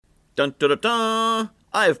Dun dun dun dun!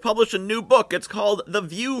 I've published a new book. It's called The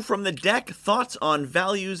View from the Deck, Thoughts on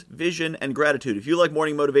Values, Vision, and Gratitude. If you like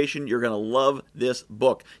morning motivation, you're going to love this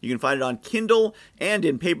book. You can find it on Kindle and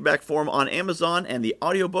in paperback form on Amazon, and the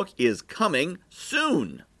audiobook is coming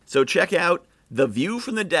soon. So check out The View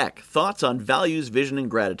from the Deck, Thoughts on Values, Vision, and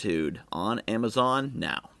Gratitude on Amazon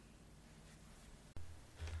now.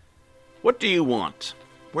 What do you want?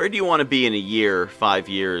 Where do you want to be in a year, 5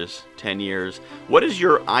 years, 10 years? What is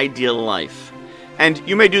your ideal life? And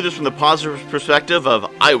you may do this from the positive perspective of,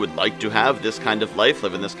 I would like to have this kind of life,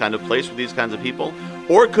 live in this kind of place with these kinds of people.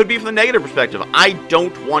 Or it could be from the negative perspective. I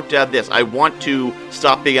don't want to have this. I want to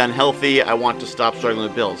stop being unhealthy. I want to stop struggling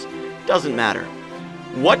with bills. Doesn't matter.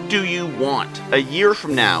 What do you want? A year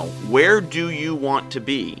from now, where do you want to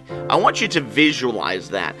be? I want you to visualize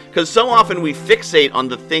that. Because so often we fixate on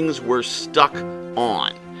the things we're stuck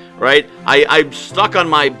on. Right? I'm stuck on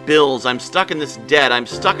my bills. I'm stuck in this debt. I'm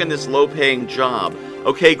stuck in this low-paying job.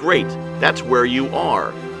 Okay, great. That's where you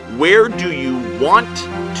are. Where do you want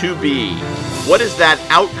to be? What does that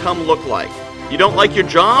outcome look like? You don't like your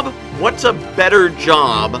job? What's a better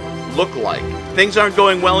job look like? Things aren't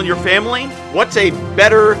going well in your family? What's a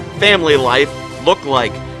better family life look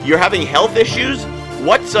like? You're having health issues?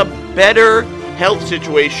 What's a better health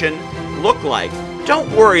situation look like?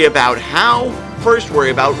 Don't worry about how. First worry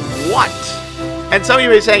about what. And some of you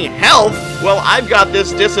may be saying, health? Well, I've got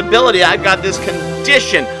this disability. I've got this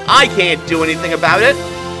condition. I can't do anything about it.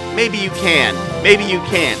 Maybe you can. Maybe you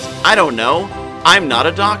can't. I don't know. I'm not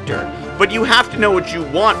a doctor. But you have to know what you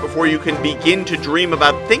want before you can begin to dream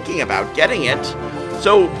about thinking about getting it.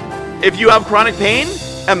 So if you have chronic pain,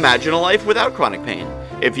 imagine a life without chronic pain.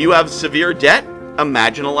 If you have severe debt,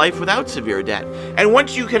 imagine a life without severe debt. And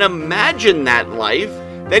once you can imagine that life,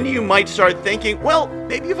 then you might start thinking, well,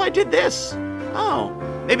 maybe if I did this, oh,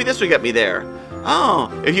 maybe this would get me there. Oh,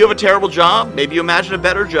 if you have a terrible job, maybe you imagine a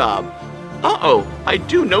better job. Uh-oh, I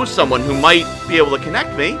do know someone who might be able to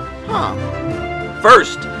connect me.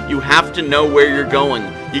 First, you have to know where you're going.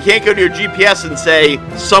 You can't go to your GPS and say,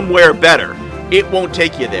 somewhere better. It won't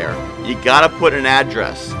take you there. You gotta put an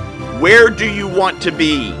address. Where do you want to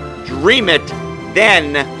be? Dream it,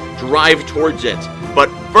 then drive towards it. But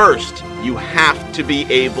first, you have to be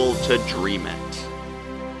able to dream it.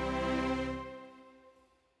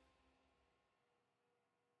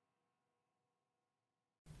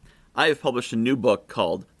 I have published a new book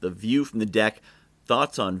called The View from the Deck,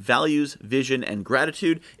 Thoughts on Values, Vision, and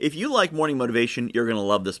Gratitude. If you like morning motivation, you're going to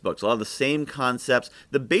love this book. So a lot of the same concepts.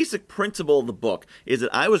 The basic principle of the book is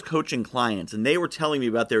that I was coaching clients, and they were telling me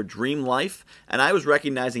about their dream life, and I was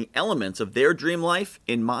recognizing elements of their dream life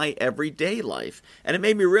in my everyday life. And it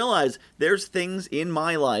made me realize there's things in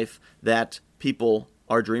my life that people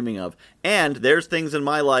are dreaming of. And there's things in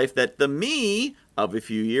my life that the me of a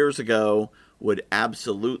few years ago would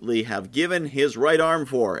absolutely have given his right arm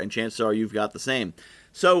for, and chances are you've got the same.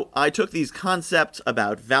 So I took these concepts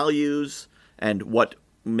about values and what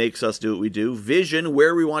makes us do what we do, vision,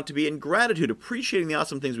 where we want to be, and gratitude, appreciating the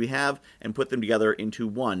awesome things we have, and put them together into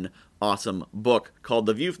one awesome book called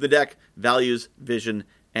The View from the Deck, Values, Vision,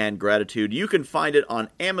 and Gratitude. You can find it on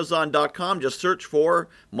Amazon.com. Just search for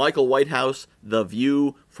Michael Whitehouse, The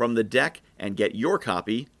View from the Deck, and get your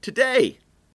copy today.